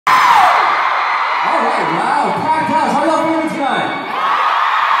Wow, packed house. How y'all feeling tonight?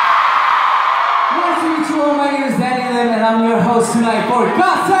 Nice to meet you all. My name is Danny Lim, and I'm your host tonight for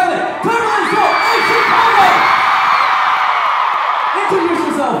GOT7 Turbulence in Chicago. Introduce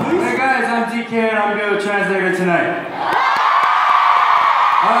yourself, please. Hey guys, I'm DK, and I'm going to be the translator tonight.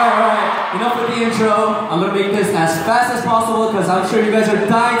 Alright, enough with the intro. I'm gonna make this as fast as possible because I'm sure you guys are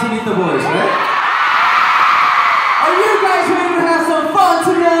dying to meet the boys, right? Are you guys ready to have some fun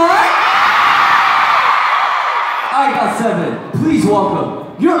tonight? I GOT7, please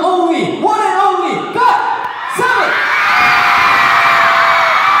welcome your only, one and only, GOT7!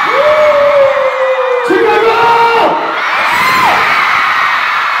 Chicago!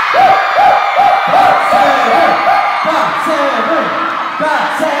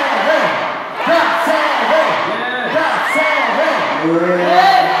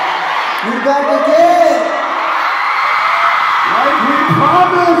 You back again! Like we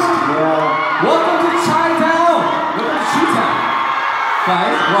promised! Yeah. Welcome to Chi-Town! Welcome to Chi-Town!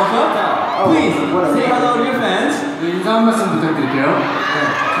 Guys, welcome. Please, say hello to your fans. 인사 한 말씀 부탁드릴게요.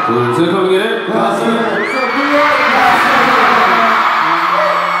 둘, 셋, 하면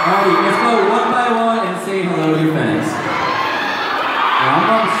Alrighty, let's go one by one and say hello to your fans. 한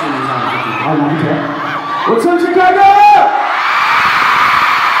번씩 인사 부탁드릴게요. What's up, Chicago?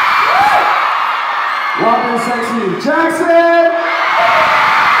 Welcome, sexy Jackson!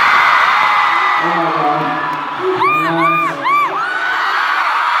 Oh my god.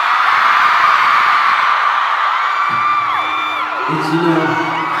 It's you.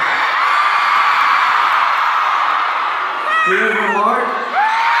 Here's Mark.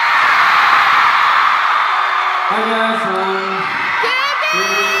 Hi guys,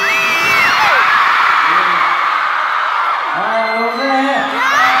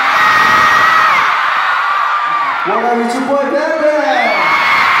 What up, it's your boy Baby?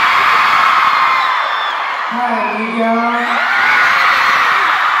 Hi, Miguel.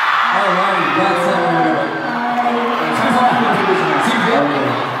 Alright, that's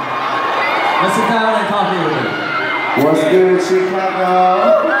Let's sit down and talk a little bit. What's good,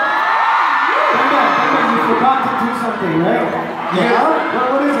 Chicago? You forgot to do something, right? Yeah?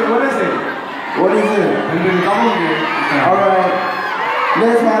 What is it? What is it? Alright,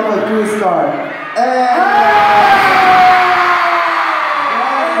 let's have a good start.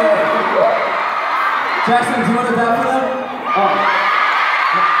 Jackson, do you want to tap for them?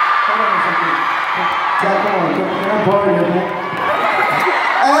 Hold on a second. Yeah, come on, can I borrow your book?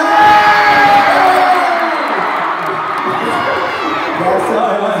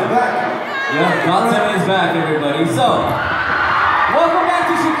 Yeah, GOT7 is back, everybody. So, welcome back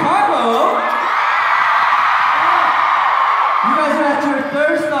to Chicago. You guys are at your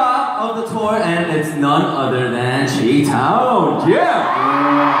third stop of the tour, and it's none other than Chi-Town. Yeah.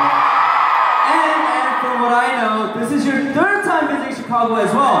 And from what I know, this is your third time visiting Chicago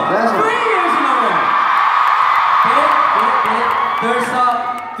as well. That's right. 3 years in a row. Get it? Third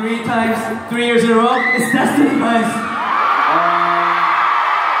stop, 3 times, 3 years in a row. It's destiny, guys.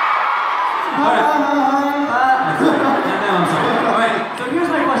 Alright. I'm sorry. Alright, so here's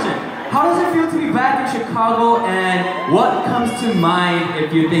my question. How does it feel to be back in Chicago, and what comes to mind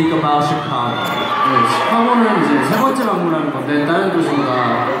if you think about Chicago? 시카고는 이제 세 번째 방문하는 건데 다른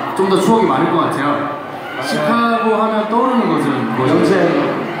도시보다 좀 더 추억이 많을 것 같아요. 시카고 하면 떠오르는 것은 뭐죠?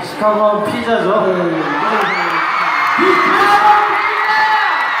 영채, 시카고 피자죠?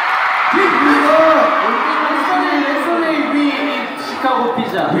 시카고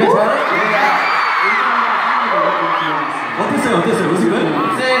피자. You guys had it? 어땠어요? Was it good?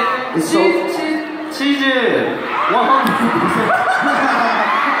 It's so... 치즈 100%.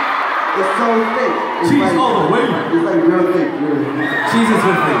 It's so thick. It's Cheese like, all the way. It's like real thick, really. Cheese is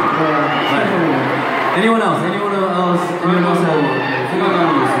good thing. Yeah. Anyone else? Anyone else have 생각나는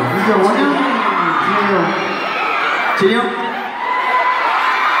거 있어요? 이제 원영? 진영?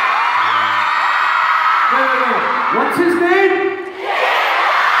 Wait. What's his name?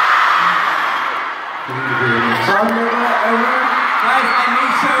 Guys, I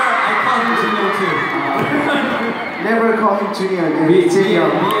made sure I called him Jinyo too. Never call him Junior again. Me and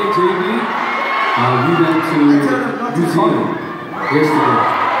JB, we went to museum yesterday.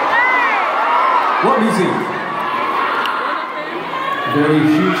 What museum? Very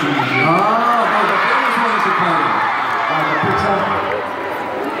huge museum. The famous one in Chicago. The pizza?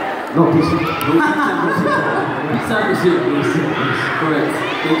 No pizza. Pizza museum. Correct.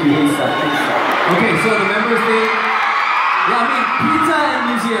 Thank you, pizza. Okay, so the members thing. Yeah, I mean, pizza and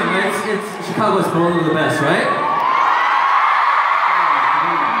museum, right? It's Chicago is one of the best, right?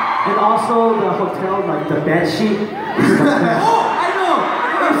 And also the hotel, like the bed sheet. Oh, I know!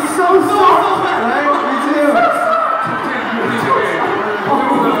 It's so soft, right?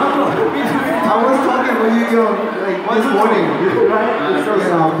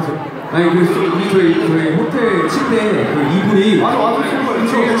 아니 우리 저희 호텔 침대 그 이불이 완전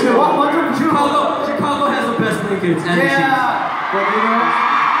최고예요. 완전 Chicago has the best blankets and sheets. But you know,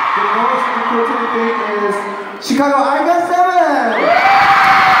 the most important thing is Chicago. I got 7.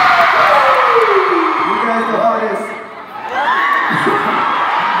 You guys the hardest.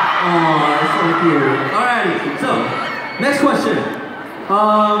 Oh, that's so cute. Alright, so next question.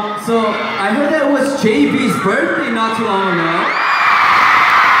 So I heard that it was JB's birthday not too long ago.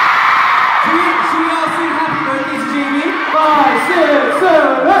 Should we all sing happy birthday to JB? 5, 6,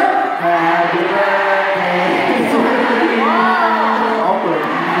 7, 8. Happy birthday to you. Awkward.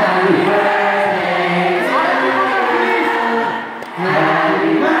 Happy birthday to you.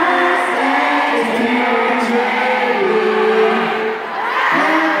 Happy birthday to you.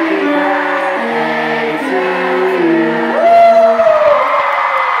 Happy birthday to you.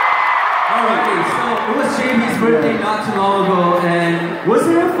 Alright, so it was JB's birthday not too long ago, and was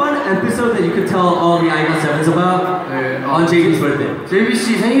there a fun episode that you could tell all the I Got 7s about on JB's birthday? JB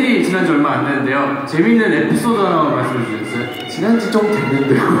씨 생일이 지난 지 얼마 안 됐는데요. 재밌는 에피소드 하나만 말씀해 주시겠어요? 지난 지 좀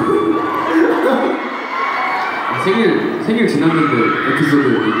됐는데요. 생일 지났는데 에피소드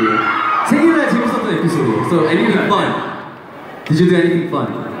얘기해요. 생일날 재밌었던 에피소드. So anything fun? Did you do anything fun?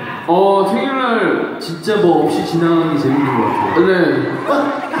 생일날 진짜 뭐 없이 지나가는 게 재밌는 것 같아요. 네.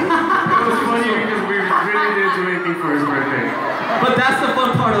 It was funny because we really didn't do anything for his birthday. But that's the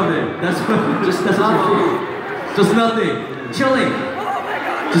fun part of it. That's what you just nothing. Chilling.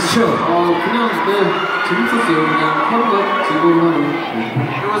 Just chill. 그냥 재밌었어요. 그냥 하루가 즐거운 하루.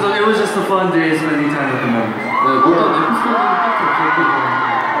 It was just a fun day spending time with the members. 네, 어떤 에피소드는 딱히 없었고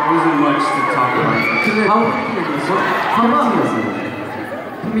there wasn't much to talk about. 근데 팬미팅이었어?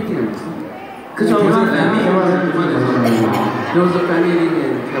 팬미팅이었어? 그쵸, There was a fan meeting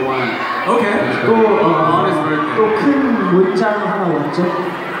in Taiwan. Okay. On his birthday. 또 큰 문장 하나 왔죠?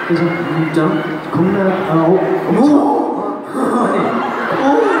 그래서 문장? 겁나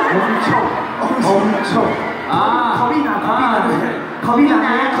엄청 겁이 나네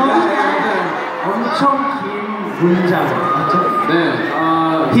엄청 긴 문장 맞죠? 네.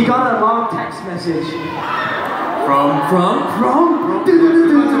 He got a long text message From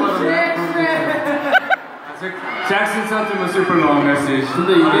Jackson sent him a super long message.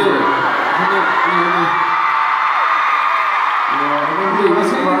 근데 이게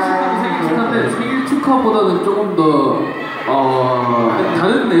생일 축하인데 생일 축하보다는 조금 더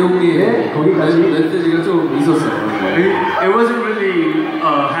다른 내용의 거기까지 메시지가 좀 있었어요. It wasn't really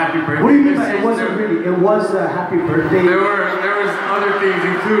a happy birthday. What do you mean by it wasn't really? It was a happy birthday. There was other things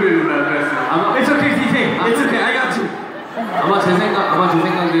included in that message. It's okay, DJ. It's okay. I got you. 아마 제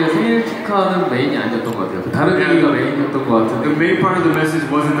생각에 생일 축하는 메인이 아니었던 것 같아요. 다른 얘기가 메인이었던 것 같은데. The main part of the message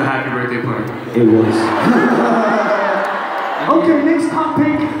wasn't the happy birthday part. It was. Okay, next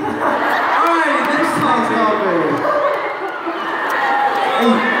topic. Alright, next topic.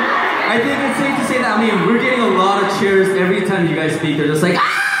 I think it's safe to say that, we're getting a lot of cheers every time you guys speak. They're just like, ah!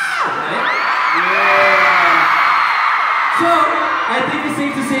 Right? So, I think it's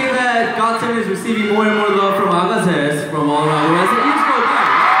safe to say that GOT7 is receiving more and more love from Agazes from all around the world as the years go by.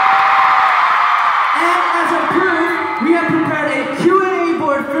 And as a proof, we have prepared a Q&A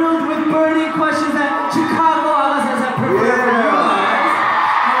board filled with burning questions that Chicago Agazes have prepared for you guys.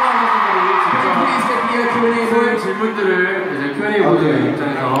 Could you please get the Q&A board? 질문들을 이제 Q&A 보드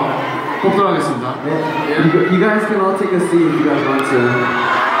입장에서 뽑도록 하겠습니다. You guys can all take a seat if you guys want to.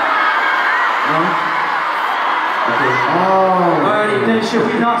 Okay. Alrighty, then should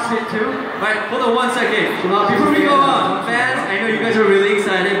we not sit too? Alright, hold on 1 second. Before we go on, fans, I know you guys are really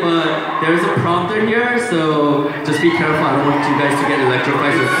excited, but there's a prompter here, so just be careful. I don't want you guys to get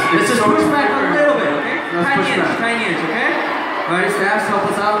electrified. Let's just push back a little bit, okay? Tiny inch, okay? Alright, staffs, help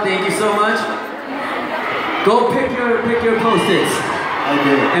us out. Thank you so much. Go pick your post-its.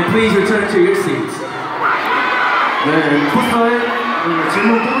 And please return to your seats. 네, 포스터에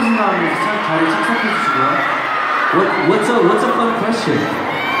질문 뽑으신 다음에 자리 착석해 주시고요. What's a fun question?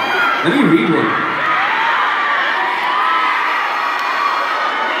 Let me read one.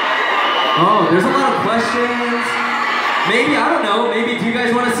 Oh, there's a lot of questions. Maybe, I don't know, maybe do you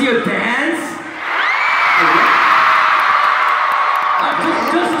guys want to see a dance?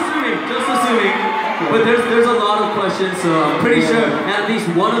 Just assuming. But there's a lot of questions, so I'm pretty sure at least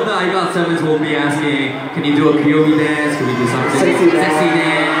one of the I Got 7s will be asking, can you do a Kyobi dance? Can we do something? Sexy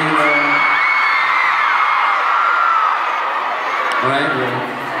dance. Alright,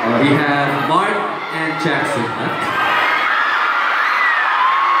 we have Mark and Jackson left.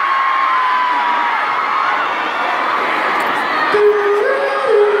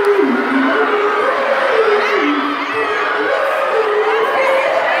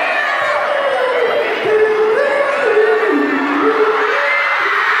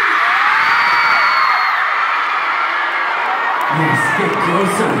 You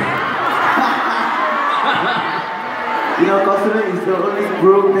know, GOT7 is the only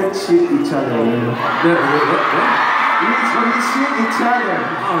group that shoot each other. You know? What? We shoot each other.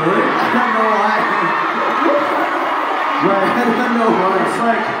 Oh, really? I don't know why. Right, I don't know why. It's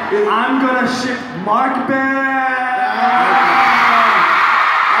like, I'm gonna ship Mark Bear!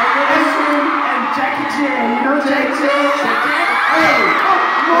 And Jackie Chan, you know Jackie Chan? Hey!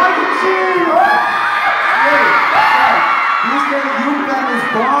 Mark Chan! Hey! He's the Yuka's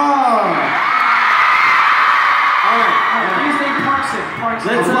bar! Alright, please name Parkson.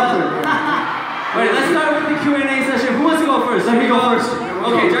 Let's Alright, let's start with the Q&A session. Who wants to go first? Let me go first.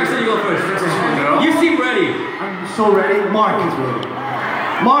 Okay, Jackson, you go first. You seem ready. I'm so ready. Mark is ready.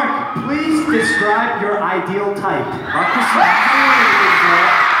 Mark, please describe your ideal type.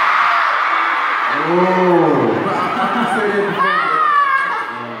 Oh!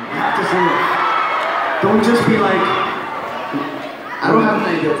 You have to say it. Don't just be like, I don't have an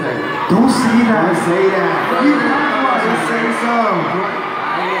ideal type. don't say that. Don't say that. You have to Just say so.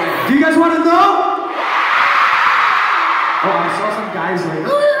 Do you guys want to know? Oh, I saw some guys like,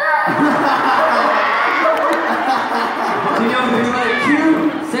 Do you like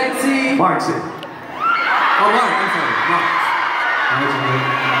cute, sexy? Mark's it. Oh, Mark, I'm sorry. Mark.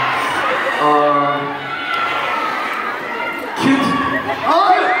 Cute.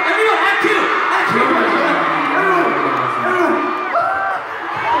 Oh, everyone, act cute. Act cute. Everyone.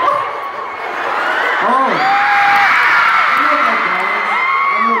 Oh.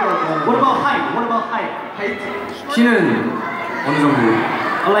 What about height? 키는 어느 정도?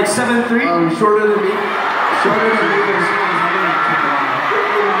 Like 7'3"? Shorter than me.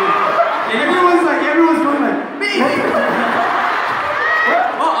 Everyone's going like, me!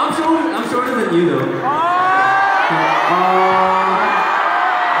 Oh, I'm shorter than you though.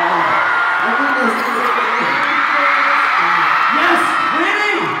 Yes,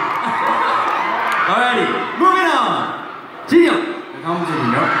 winning. Alrighty, moving on. 진영. 다음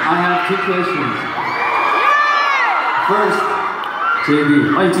질문요? I have two questions. First, JB.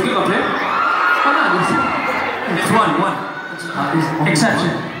 아니 두 개 같아? 하나 아니지? It's one.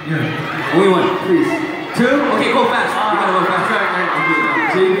 Exception. Only one, please. Two? Okay, go fast. You gotta go fast.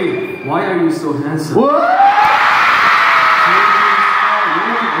 JB, why are you so handsome? What?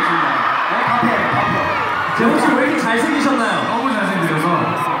 재홍 씨 왜 이렇게 잘생기셨나요? 너무 잘생기셔서.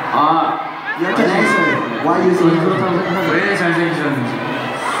 you have to answer. Why you so 그렇다고 생각하죠. 왜 잘생기셨는지.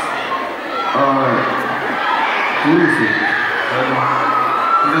 모르겠어요. He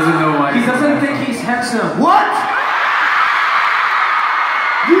doesn't know why. He doesn't think he's handsome. What?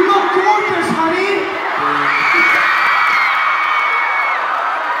 You look gorgeous, honey!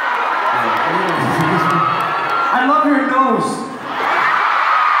 I love your nose.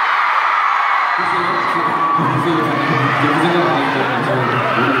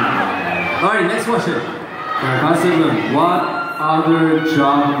 Alright, next question. GOT7, what other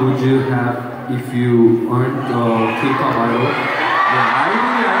job would you have if you aren't K-pop idol?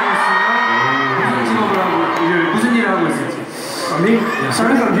 아이돌이 아니었으면 무슨 직업을 하고 무슨 일을 하고 있을지. Me?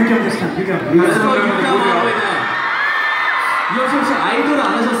 Sorry, you can this time. You can. Let's go, you come all the way down. 이현수 혹시 아이돌을 안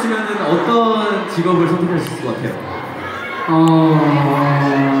하셨으면 어떤 직업을 선택하실 것 같아요?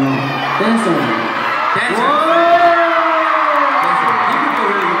 댄서. Dancer.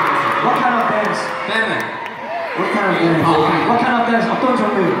 What kind of dance? Batman. What kind of dance? What kind of dance? 어떤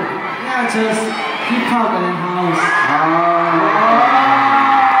종류? Yeah, just hip-hop and house.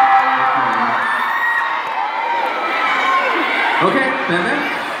 Okay, Batman.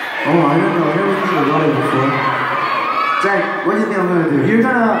 Oh, I don't know. I never seen a lot of it before. Jack, what do you think I'm gonna do? You're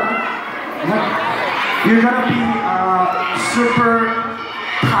gonna be a super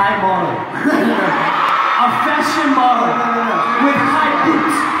Thai model. A fashion model. With high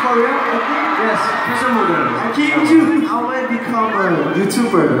boots. For real? Yes. Fashion model. I might become a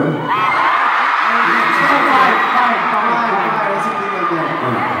YouTuber, though. Fine. Something like that.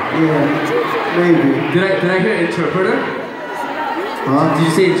 Yeah, maybe. Did I hear interpreter? Huh? Did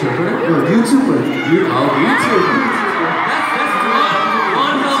you say interpreter? No, YouTuber. YouTuber. That's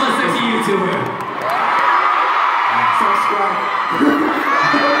one hell of a sexy YouTuber. Subscribe.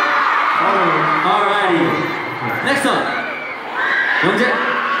 Alrighty. Next up. 영재.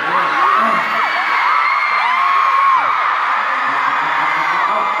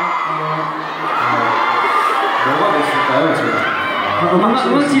 뭐가 됐을까요, 제가? 음악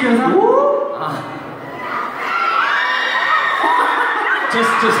치료사?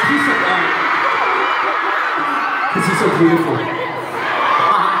 Just piece of because he's so beautiful.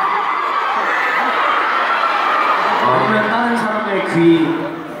 아니면 다른 사람의 귀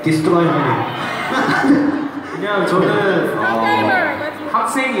디스트로이 하는. 그냥 저는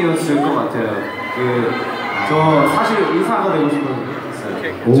학생이었을 것 같아요. 저 사실 의사가 되고 싶었어요.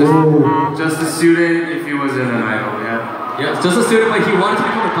 Just a student if he was in an idol, yeah. Yeah, just a student, but he wanted to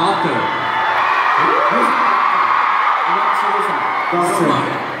become a doctor.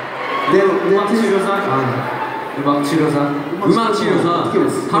 음악 치료사.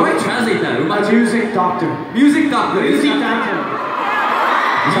 How do I translate that? Music doctor. Music doctor. Music doctor.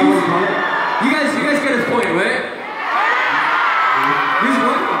 Is that what we call it? You guys get his point, right? Music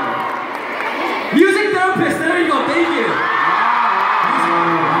what? Music therapist. There you go. Thank you.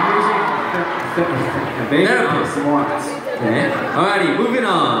 Therapist. 네. Alrighty, moving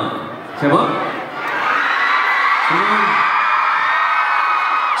on. 제법.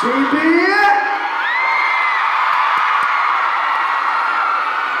 JB.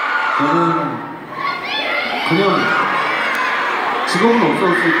 저는 그냥 직업은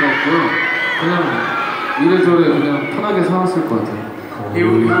없었을 것 같고요. 그냥 이래저래 그냥 편하게 살았을 것 같아요. He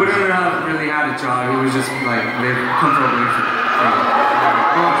wouldn't have really had a job. He was just like live comfortably.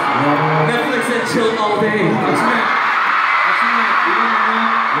 Netflix and chill all day. 아침에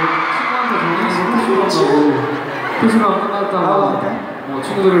일어나면 친구한테 전화해서 표시가 끝났다가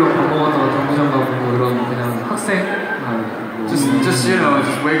친구들이랑 밥 먹었다가 당구장 가고 이런 그냥 학생. Just you know,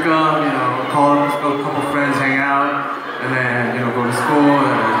 just wake up, you know, call a couple friends, hang out, and then you know go to school.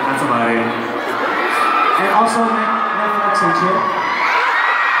 That's about it. And also Netflix and chill.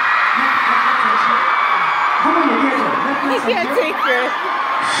 한번 얘기해줘. He can't take it.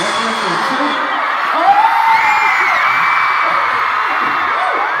 Netflix and chill.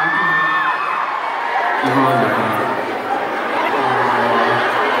 이건 약간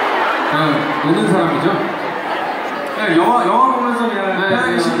그냥 노는 사람이죠. 그냥 영화 보면서 그냥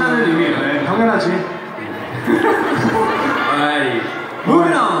편하게 신나는 의미예요. 당연하지. Alrighty.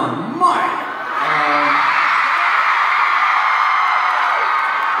 Moving on. Mark.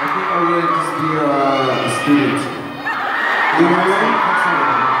 I think I would just be a student.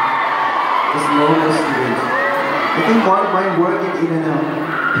 Just normal student. I think Mark might work in and out.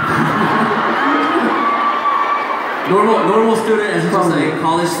 Normal student as opposed to like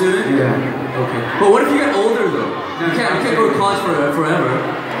college student? Yeah. Okay. But what if you get older though? You can't go to college forever.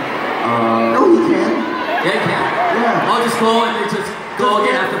 No, you can. Yeah, you can. Yeah. I'll just go and then just go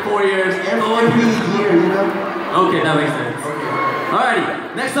again after 4 years. Every year, you know? Okay, that makes sense. Okay. Alrighty,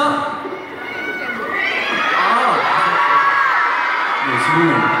 next up. 네,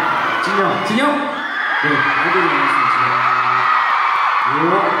 진영. 진영? 네, 아이돌이 나왔습니다.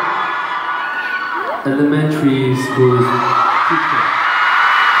 Elementary school teacher.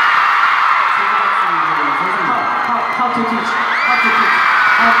 How to teach?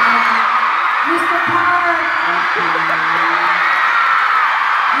 Mr. Park!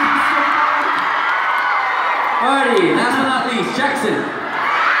 Alrighty, last but not least, Jackson.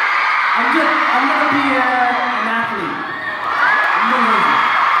 I'm gonna be an athlete.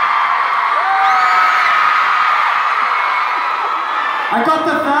 I got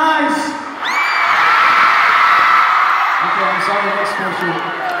the thighs! Okay, I'm sorry, next question.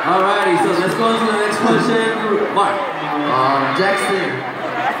 Alrighty, so let's go on to the next question. Mark. Jackson,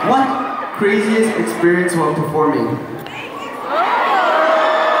 what craziest experience while performing?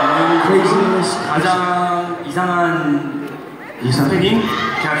 Craziest. 가장 이상한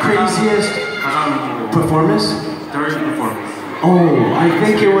Craziest 가장 performance? during performance. Oh, I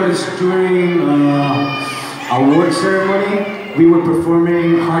think it was during award ceremony. We were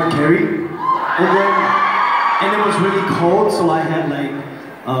performing hard carry, and it was really cold, so I had like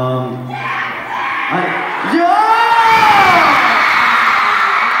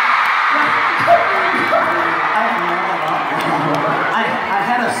I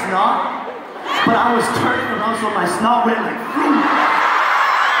had a snot, but I was turning around, so my snot went like.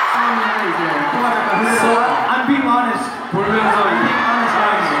 So I'm being honest. Guys.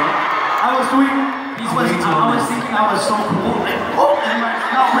 I was thinking I was so cool, like, oh, and my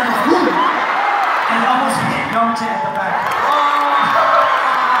snot went boom, and it almost hit Youngjae at the back.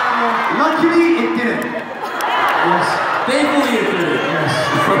 Luckily, it didn't. Yes. Thankfully it did. Yes.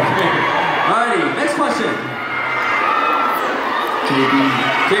 Okay. Alrighty, next question. JB?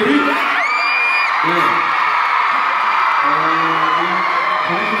 Yeah.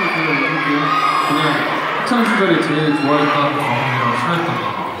 학창 시절에 제일 좋아했던 과목이랑 싫어했던 거.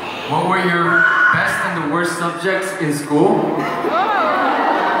 What were your best and the worst subjects in school?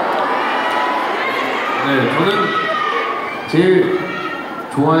 네, 저는 제일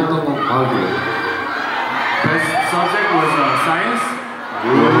좋아했던 건 과학이에요. Best subject was science.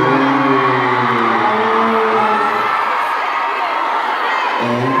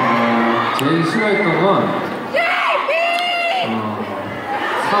 제일 싫어했던 건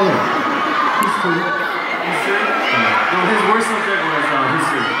Color. History. History? No, his worst subject was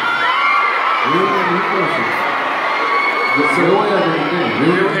history.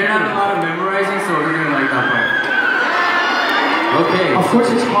 It had a lot of memorizing, so he didn't like that part. Okay. Of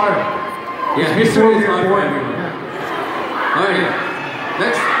course, it's hard. Yeah, history is hard for everyone. Alright,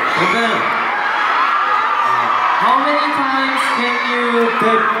 next. Okay. How many times can you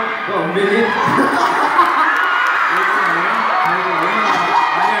take a minute?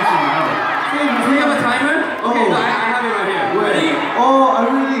 Do you have a timer? Okay, no, I have it right here. Ready? Oh, I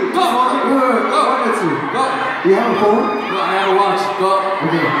really. Go! Go! Go! You have a phone? No, I have a watch. Go!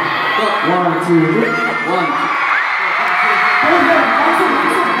 Okay. Go! 1, 2, 3. 1.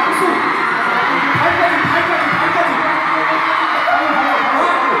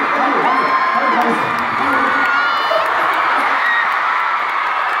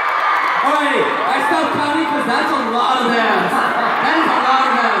 Alrighty, I stopped counting because that's a lot of hands. That is a lot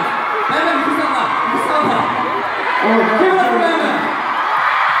of hands. Fanmeet, you stop that. You stop that. Give it up for Fanmeet.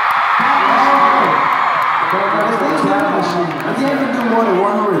 I think I can do more than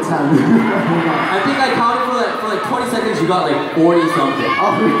 100 times. I think I counted for like 20 seconds. You got like 40 something.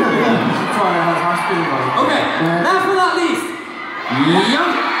 Oh, really? Okay, last but not least.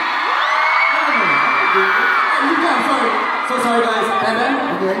 Young. I'm sorry. So sorry, guys. Fanmeet.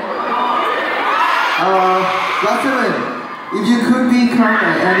 Okay. GOT7, if you could become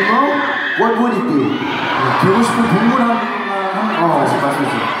an animal, what would it be? 되고 싶은 동물 한번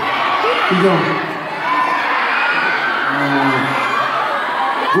말씀해주세요. 이경.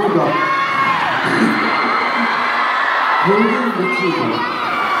 뭐가? Golden retriever.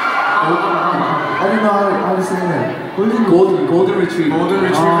 I don't know how to say that. Golden retriever. Golden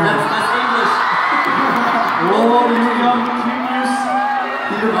retriever. That's English. 오, 유경, genius.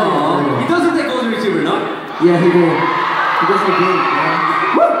 He doesn't take golden retriever, no? Yeah, he did. He does a good.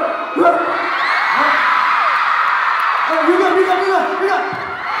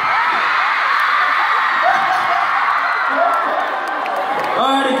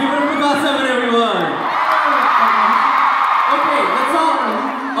 Alrighty, give it up for GOT7, everyone. Okay, let's all.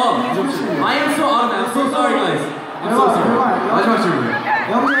 Oh, I am so honored. I'm so sorry, guys. I'm so sorry. 마지막 질문.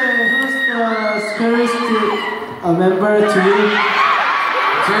 who's the scariest member to you?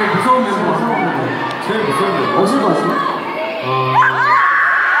 제일 무서운 멤버. 제일 무서운 멤버. 어디서 봤어?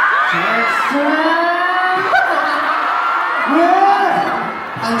 잭슨! 왜?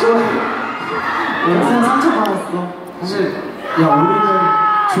 안 좋아해. 잭슨 상처받았어. 사실, 야, 우리는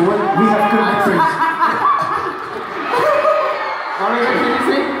좋은, we have good memories.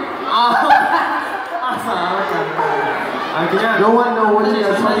 그냥 No one know what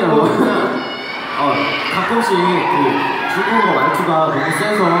you're talking about. 가끔씩 그 중국어 말투가 너무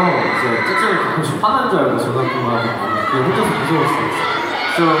세서 이제 째째를 가끔씩 화난 줄 알고 전화 통화하고 그냥 혼자서 무서웠어요.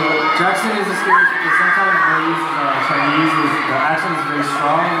 So Jackson is a scary because sometimes when he uses Chinese, the accent is very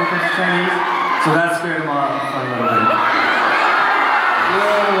strong when it comes to Chinese. So that scared him off a little bit.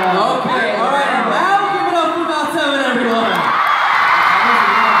 Okay, alright, now give it up for GOT7, everyone.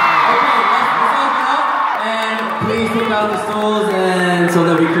 Okay, let's all get up and please take out the stools and so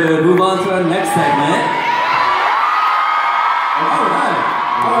that we could move on to our next segment. Alright.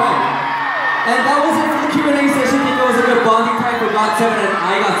 And that was it for the Q&A session. I think it was a good bonding time for GOT7 and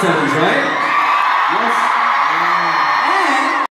I got 7s, right?